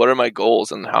 What are my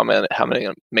goals, and how am I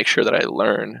going to make sure that I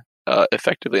learn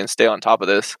effectively and stay on top of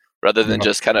this, rather than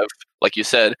just kind of, like you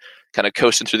said, kind of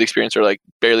coasting through the experience, or like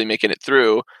barely making it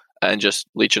through and just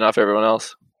leeching off everyone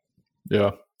else.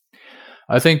 Yeah.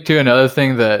 I think too, another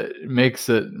thing that makes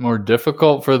it more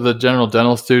difficult for the general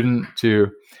dental student to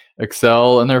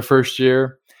excel in their first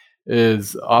year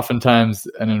is oftentimes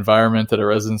an environment at a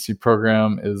residency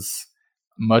program is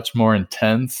much more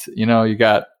intense. You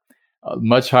got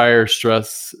much higher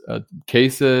stress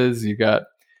cases. You got,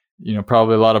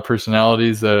 probably a lot of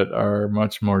personalities that are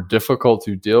much more difficult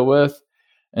to deal with.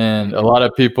 And a lot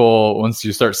of people, once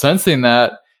you start sensing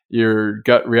that, your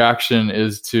gut reaction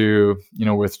is to,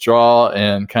 withdraw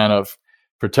and kind of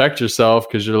protect yourself,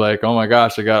 because you're like, oh my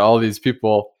gosh, I got all these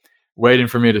people waiting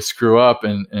for me to screw up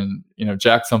and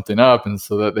jack something up, and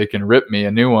so that they can rip me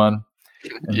a new one.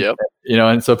 And, yep.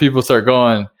 And so people start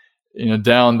going,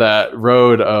 down that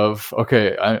road of,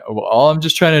 okay, all I'm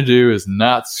just trying to do is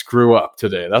not screw up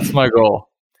today. That's my goal.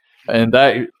 And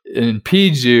that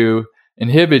inhibits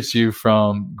you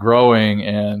from growing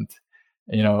and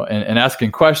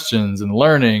asking questions and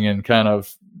learning, and kind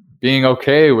of being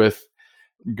okay with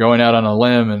going out on a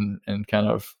limb and kind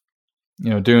of,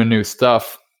 doing new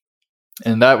stuff.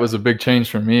 And that was a big change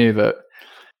for me that,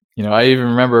 I even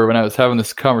remember when I was having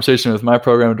this conversation with my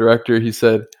program director, he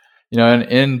said,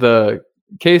 in the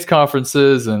case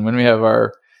conferences and when we have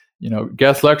our,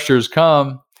 guest lecturers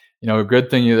come, a good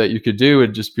thing that you could do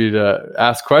would just be to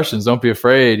ask questions. Don't be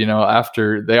afraid.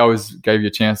 After they always gave you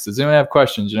a chance to, have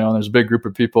questions, and there's a big group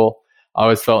of people. I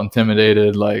always felt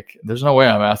intimidated. Like, there's no way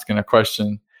I'm asking a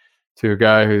question to a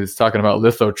guy who's talking about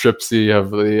lithotripsy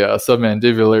of the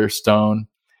submandibular stone.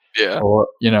 Yeah.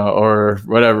 Or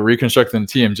whatever, reconstructing the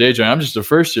TMJ joint. I'm just a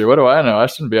first year. What do I know? I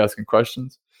shouldn't be asking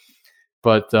questions.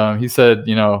 But he said,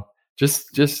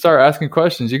 just start asking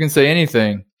questions. You can say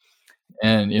anything.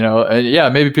 And,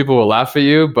 maybe people will laugh at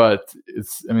you, but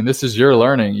this is your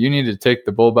learning. You need to take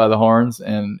the bull by the horns.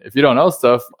 And if you don't know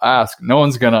stuff, ask. No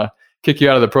one's going to kick you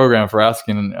out of the program for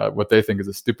asking what they think is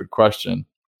a stupid question.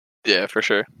 Yeah, for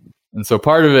sure. And so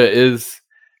part of it is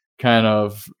kind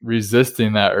of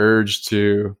resisting that urge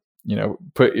to,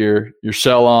 put your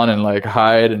shell on and like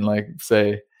hide and like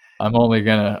say, I'm going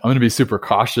to be super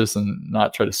cautious and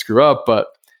not try to screw up, but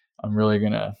I'm really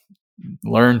going to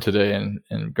learn today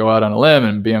and go out on a limb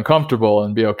and be uncomfortable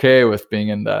and be okay with being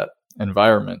in that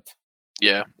environment.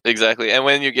 Yeah, exactly. And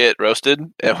when you get roasted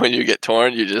and when you get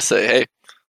torn, you just say, hey,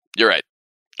 you're right.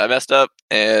 I messed up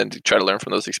and try to learn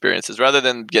from those experiences rather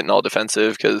than getting all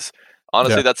defensive. Because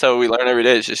honestly, that's how we learn every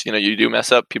day. It's just, you do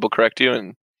mess up, people correct you,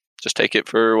 and just take it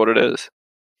for what it is.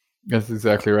 That's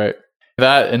exactly right.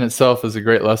 That in itself is a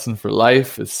great lesson for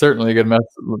life. It's certainly a good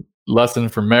lesson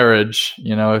for marriage.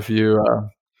 If you,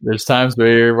 there's times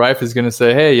where your wife is going to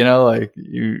say, hey, like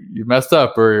you messed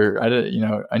up, or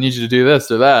I need you to do this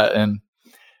or that. And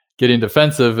getting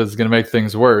defensive is going to make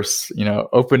things worse.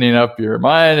 Opening up your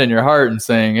mind and your heart and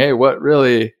saying, hey, what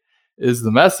really is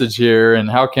the message here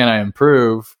and how can I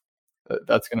improve?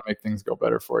 That's going to make things go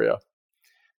better for you.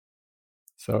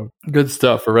 So good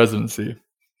stuff for residency.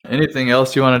 Anything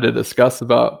else you wanted to discuss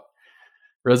about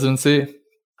residency?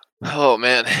 Oh,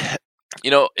 man.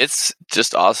 It's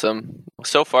just awesome.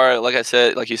 So far, like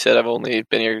you said, I've only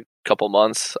been here a couple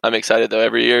months. I'm excited, though.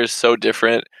 Every year is so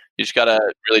different. You just got to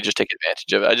really just take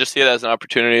advantage of it. I just see it as an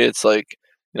opportunity. It's like,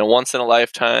 once in a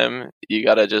lifetime, you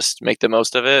got to just make the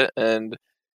most of it. And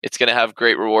it's going to have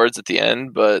great rewards at the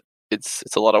end, but it's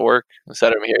a lot of work. So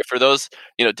I'm here. For those,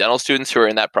 dental students who are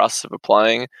in that process of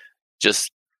applying,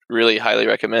 just really highly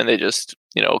recommend they just,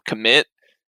 commit.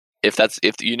 If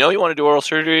you want to do oral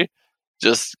surgery,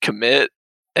 just commit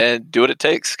and do what it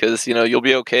takes, because you'll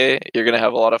be okay. You're going to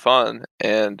have a lot of fun,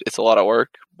 and it's a lot of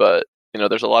work, but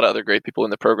there's a lot of other great people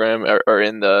in the program or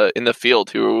in the field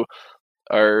who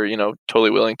are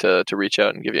totally willing to reach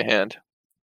out and give you a hand.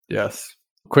 Yes.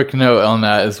 Quick note on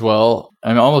that as well.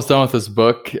 I'm almost done with this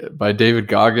book by David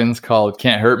Goggins called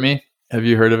Can't Hurt Me. Have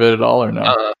you heard of it at all or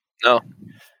no? No.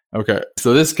 Okay.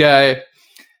 So this guy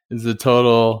is a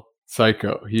total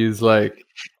psycho. I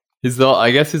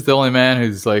guess he's the only man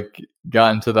who's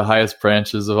gotten to the highest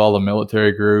branches of all the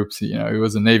military groups. He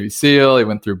was a Navy SEAL. He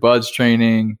went through BUD/S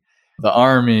training, the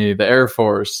Army, the Air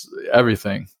Force,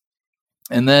 everything.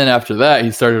 And then after that,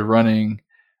 he started running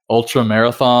ultra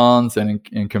marathons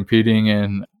and competing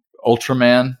in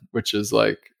Ultraman, which is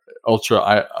like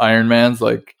ultra Ironmans,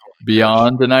 like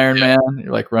beyond an Ironman.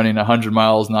 You're like running 100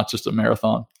 miles, not just a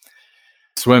marathon.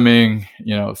 Swimming,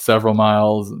 several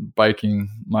miles, biking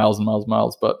miles and miles and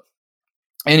miles. But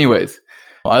anyways,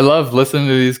 I love listening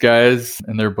to these guys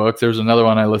and their books. There's another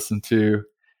one I listened to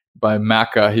by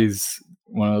Macca. He's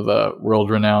one of the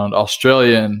world-renowned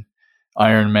Australian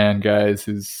Ironman guys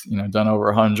who's done over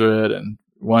 100 and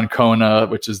won Kona,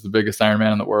 which is the biggest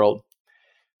Ironman in the world.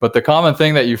 But the common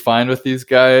thing that you find with these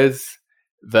guys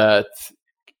that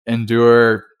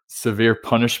endure severe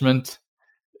punishment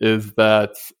is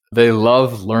that they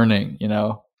love learning,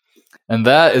 and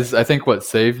that is, I think, what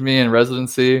saved me in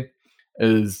residency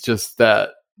is just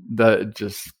that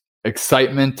just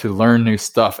excitement to learn new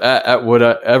stuff at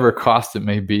whatever cost it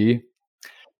may be.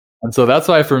 And so that's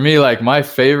why for me, my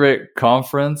favorite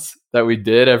conference that we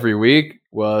did every week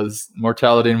was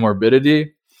mortality and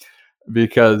morbidity,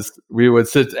 because we would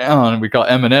sit down, we call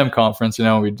M&M conference,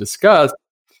 we discuss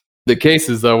the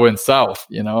cases that went south,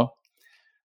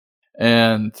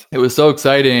 and it was so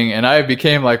exciting. And I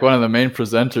became one of the main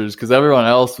presenters because everyone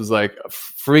else was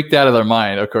freaked out of their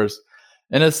mind. Of course,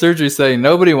 in a surgery setting,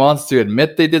 nobody wants to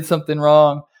admit they did something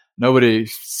wrong. Nobody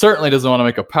certainly doesn't want to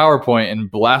make a PowerPoint and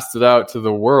blast it out to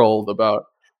the world about,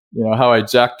 how I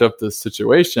jacked up this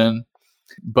situation.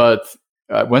 But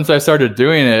once I started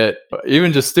doing it,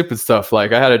 even just stupid stuff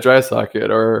like I had a dry socket,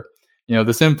 or,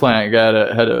 this implant had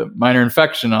a minor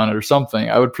infection on it or something,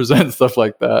 I would present stuff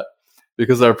like that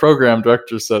because our program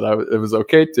director said it was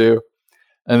okay to.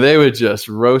 And they would just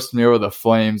roast me over the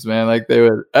flames, man.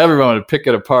 Everyone would pick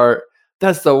it apart.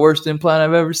 That's the worst implant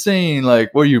I've ever seen.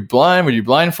 Were you blind? Were you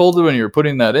blindfolded when you were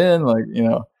putting that in?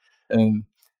 And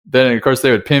then of course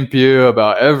they would pimp you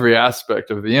about every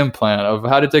aspect of the implant, of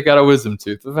how to take out a wisdom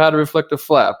tooth, of how to reflect a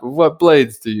flap, of what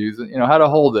blades to use, and how to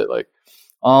hold it,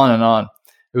 on and on.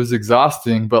 It was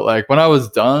exhausting. But when I was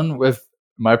done with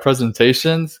my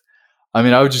presentations,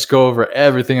 I would just go over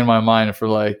everything in my mind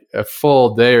for a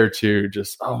full day or two.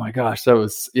 Just, oh my gosh, that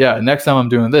was, next time I'm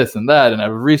doing this and that. And I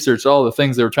researched all the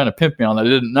things they were trying to pimp me on that I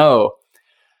didn't know.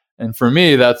 And for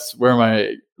me, that's where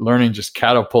my learning just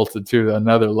catapulted to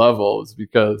another level, is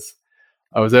because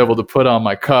I was able to put on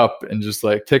my cup and just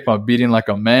take my beating like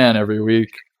a man every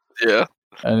week. Yeah.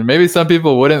 And maybe some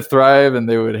people wouldn't thrive and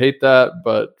they would hate that.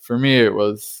 But for me, it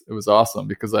was awesome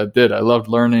because I loved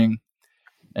learning.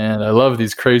 And I love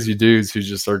these crazy dudes who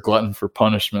just are glutton for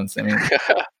punishments.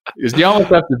 Because you almost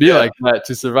have to be like that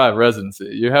to survive residency.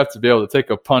 You have to be able to take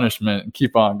a punishment and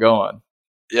keep on going.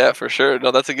 Yeah, for sure.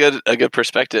 No, that's a good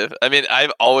perspective.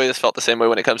 I've always felt the same way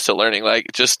when it comes to learning.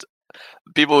 Just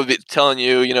people would be telling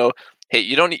you, hey,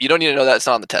 you don't need to know that, it's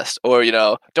not on the test, or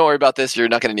don't worry about this, you're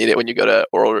not going to need it when you go to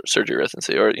oral surgery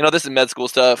residency, or this is med school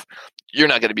stuff, you're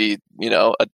not going to be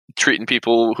treating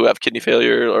people who have kidney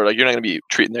failure, or like you're not going to be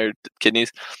treating their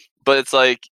kidneys. But it's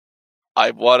like,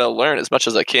 I want to learn as much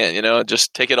as I can,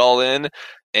 just take it all in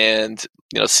and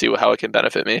see how it can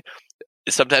benefit me.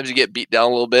 Sometimes you get beat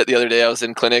down a little bit. The other day I was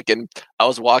in clinic and I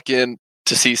was walking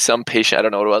to see some patient. I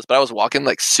don't know what it was, but I was walking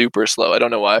like super slow. I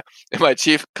don't know why. And my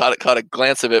chief caught a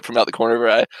glance of it from out the corner of her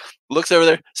eye. Looks over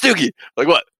there, Stookie, like,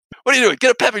 what? What are you doing?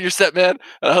 Get a pep in your step, man.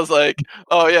 And I was like,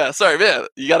 oh yeah, sorry, man.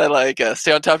 You gotta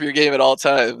stay on top of your game at all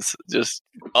times. Just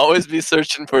always be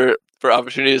searching for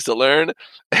opportunities to learn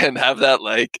and have that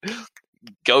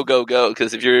go.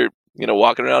 Because if you're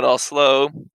walking around all slow,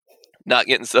 not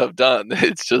getting stuff done,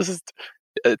 it's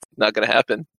not gonna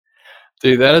happen.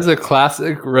 Dude, that is a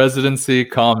classic residency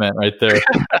comment right there.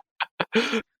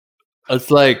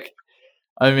 It's like,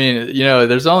 I mean,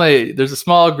 there's a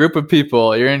small group of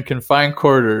people, you're in confined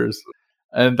quarters,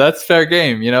 and that's fair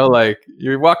game, like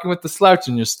you're walking with the slouch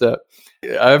in your step.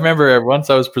 I remember once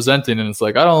I was presenting and it's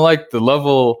like, I don't like the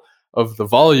level of the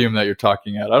volume that you're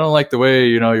talking at. I don't like the way,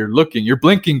 you're looking. You're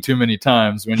blinking too many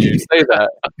times when you say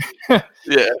that.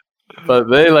 Yeah. But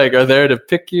they are there to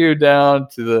pick you down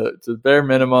to the bare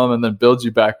minimum and then build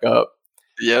you back up.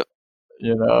 Yep.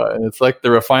 And it's like the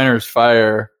refiner's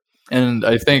fire. And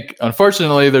I think,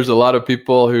 unfortunately, there's a lot of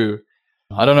people who,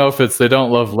 I don't know if it's they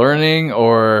don't love learning,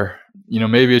 or,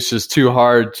 maybe it's just too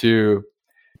hard to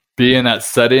be in that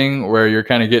setting where you're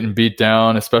kind of getting beat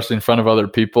down, especially in front of other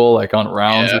people, like on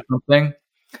rounds or something.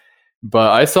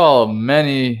 But I saw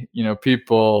many,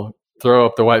 people throw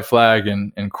up the white flag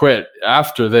and quit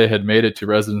after they had made it to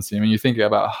residency. I mean, you think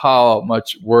about how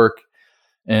much work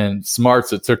and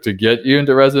smarts it took to get you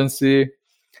into residency,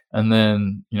 and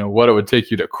then, what it would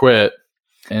take you to quit.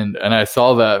 And I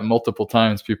saw that multiple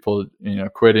times, people,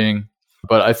 quitting.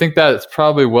 But I think that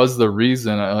probably was the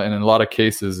reason. And in a lot of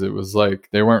cases, it was like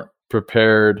they weren't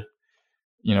prepared,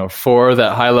 for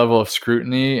that high level of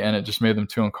scrutiny, and it just made them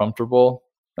too uncomfortable.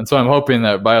 And so I'm hoping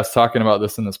that by us talking about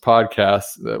this in this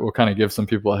podcast, that we'll kind of give some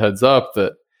people a heads up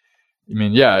that, I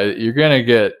mean, yeah, you're going to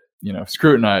get,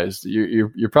 scrutinized.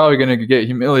 You're probably going to get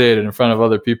humiliated in front of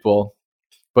other people,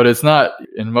 but it's not,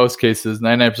 in most cases,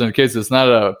 99% of cases, it's not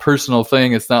a personal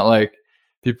thing. It's not like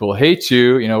people hate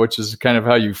you, which is kind of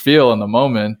how you feel in the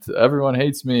moment. Everyone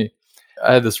hates me.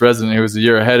 I had this resident who was a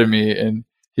year ahead of me, and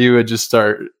he would just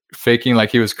start faking like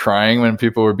he was crying when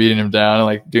people were beating him down, and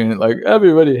like doing it like,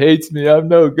 everybody hates me, I'm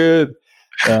no good.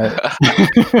 I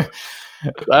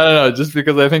don't know, just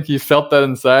because I think he felt that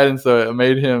inside, and so it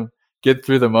made him get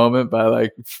through the moment by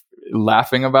like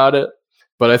laughing about it.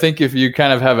 But I think if you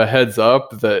kind of have a heads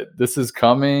up that this is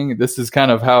coming, this is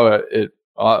kind of how it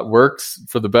works,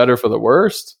 for the better, for the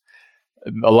worst.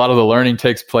 A lot of the learning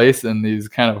takes place in these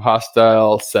kind of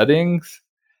hostile settings.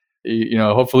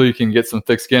 Hopefully you can get some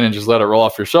thick skin and just let it roll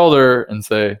off your shoulder and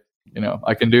say,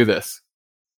 I can do this.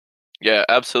 Yeah,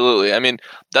 absolutely. I mean,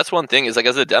 that's one thing is, like,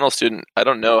 as a dental student, I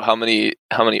don't know how many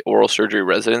oral surgery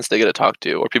residents they get to talk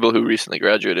to, or people who recently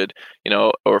graduated,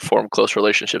 or form close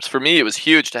relationships. For me, it was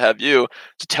huge to have you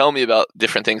to tell me about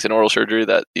different things in oral surgery,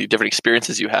 that different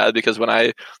experiences you had, because when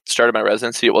I started my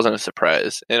residency, it wasn't a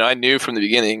surprise. And I knew from the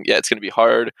beginning, yeah, it's going to be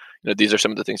hard. These are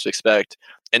some of the things to expect.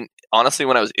 And honestly,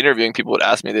 when I was interviewing, people would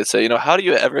ask me, they'd say, how do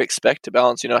you ever expect to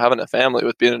balance, having a family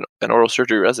with being an oral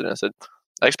surgery resident? I said,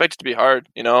 I expect it to be hard,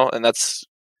 and that's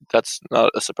not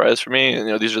a surprise for me.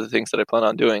 And these are the things that I plan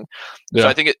on doing. Yeah. So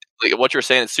I think what you're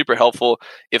saying is super helpful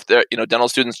if they're dental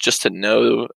students, just to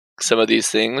know some of these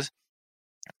things,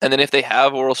 and then if they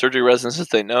have oral surgery residences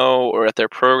they know, or at their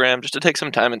program, just to take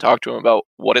some time and talk to them about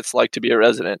what it's like to be a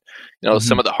resident.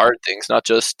 Some of the hard things, not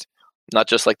just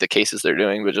like the cases they're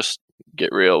doing, but just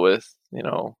get real with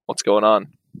what's going on.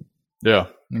 Yeah,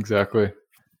 exactly.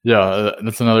 Yeah,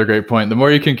 that's another great point. The more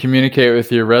you can communicate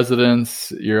with your residents,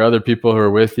 your other people who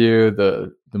are with you,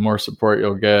 the more support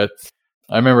you'll get.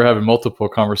 I remember having multiple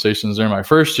conversations during my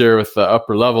first year with the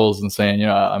upper levels and saying,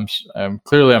 I'm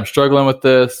struggling with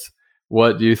this.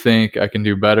 What do you think I can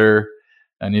do better?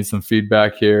 I need some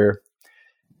feedback here,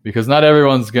 because not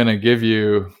everyone's going to give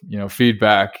you,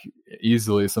 feedback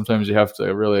easily. Sometimes you have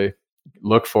to really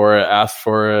look for it, ask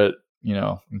for it,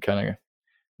 and kind of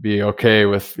be okay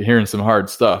with hearing some hard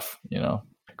stuff,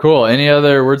 Cool. Any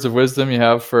other words of wisdom you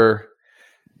have for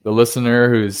the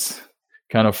listener who's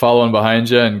kind of following behind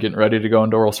you and getting ready to go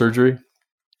into oral surgery?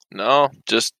 No,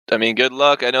 good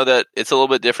luck. I know that it's a little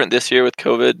bit different this year with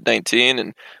COVID-19,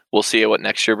 and we'll see what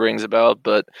next year brings about,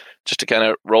 but just to kind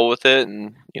of roll with it,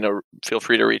 and, feel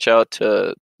free to reach out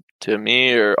to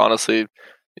me, or honestly,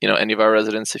 any of our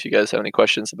residents, if you guys have any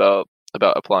questions about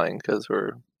about applying, because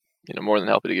we're more than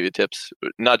happy to give you tips,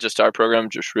 not just our program,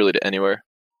 just really to anywhere.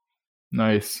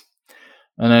 Nice.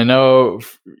 And I know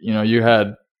you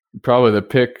had probably the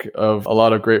pick of a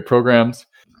lot of great programs.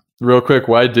 Real quick,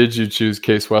 why did you choose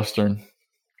Case Western?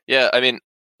 Yeah, I mean,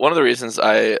 one of the reasons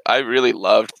I really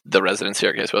loved the residents here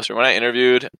at Case Western. When I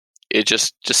interviewed, it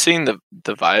just seeing the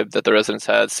vibe that the residents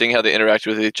had, seeing how they interacted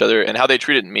with each other, and how they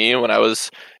treated me when I was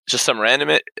just some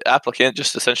random applicant,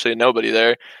 just essentially nobody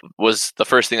there, was the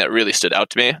first thing that really stood out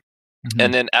to me. Mm-hmm.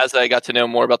 And then as I got to know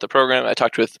more about the program, I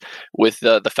talked with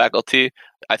the faculty.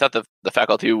 I thought the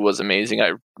faculty was amazing.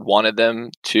 I wanted them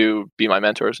to be my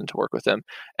mentors and to work with them.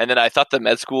 And then I thought the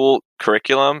med school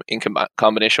curriculum in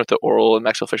combination with the oral and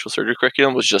maxillofacial surgery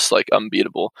curriculum was just like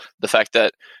unbeatable. The fact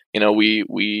that,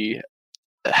 we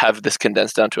have this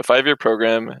condensed down to a 5-year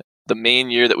program. The main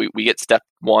year that we get step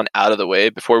 1 out of the way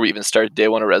before we even start day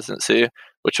 1 of residency,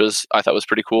 which I thought was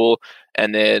pretty cool.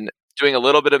 And then doing a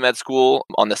little bit of med school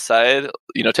on the side,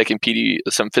 taking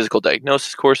some physical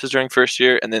diagnosis courses during first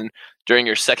year. And then during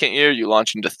your second year, you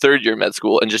launch into 3rd year med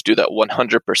school and just do that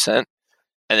 100%.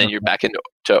 And then you're back into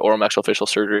oral maxillofacial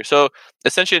surgery. So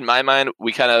essentially, in my mind,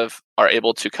 we kind of are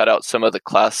able to cut out some of the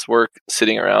classwork,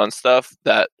 sitting around stuff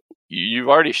that you've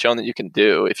already shown that you can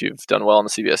do if you've done well on the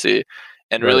CBSE,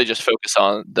 and really just focus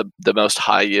on the most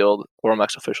high yield oral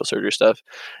maxillofacial surgery stuff.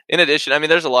 In addition, I mean,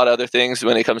 there's a lot of other things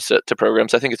when it comes to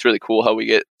programs. I think it's really cool how we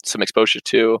get some exposure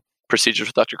to procedures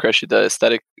with Dr. Qureshi, the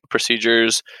aesthetic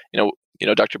procedures.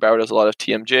 Dr. Bauer does a lot of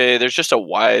TMJ. There's just a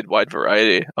wide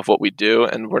variety of what we do,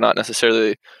 and we're not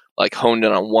necessarily like honed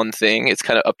in on one thing. It's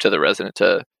kind of up to the resident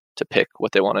to pick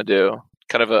what they want to do.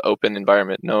 Kind of an open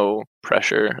environment, no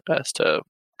pressure as to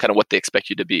kind of what they expect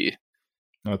you to be.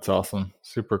 That's awesome.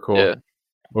 Super cool. Yeah.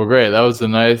 Well, great. That was a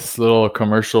nice little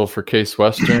commercial for Case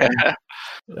Western.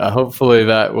 Hopefully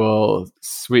that will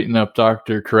sweeten up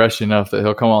Dr. Qureshi enough that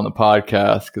he'll come on the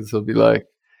podcast, because he'll be like,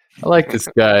 I like this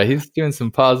guy. He's doing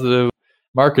some positive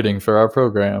marketing for our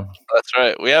program. That's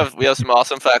right. We have some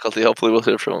awesome faculty. Hopefully we'll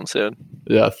hear from them soon.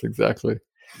 Yes, exactly.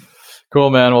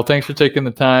 Cool, man. Well, thanks for taking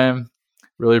the time.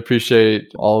 Really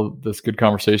appreciate all this good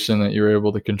conversation that you were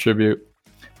able to contribute.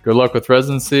 Good luck with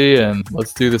residency, and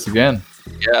let's do this again.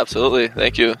 Yeah, absolutely.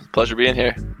 Thank you. Pleasure being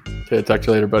here. Okay, talk to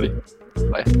you later, buddy.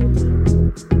 Bye.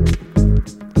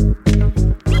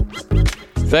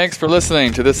 Thanks for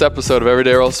listening to this episode of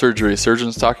Everyday Oral Surgery,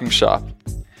 Surgeons Talking Shop.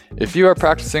 If you are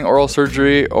practicing oral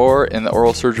surgery or in the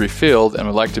oral surgery field and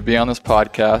would like to be on this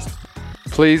podcast,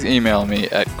 please email me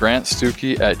at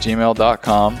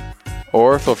grantstuckey@gmail.com,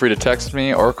 or feel free to text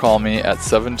me or call me at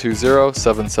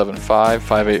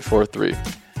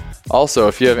 720-775-5843. Also,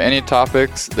 if you have any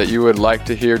topics that you would like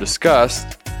to hear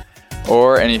discussed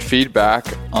or any feedback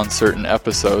on certain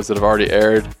episodes that have already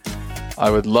aired, I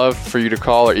would love for you to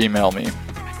call or email me.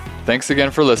 Thanks again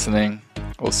for listening.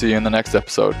 We'll see you in the next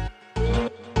episode.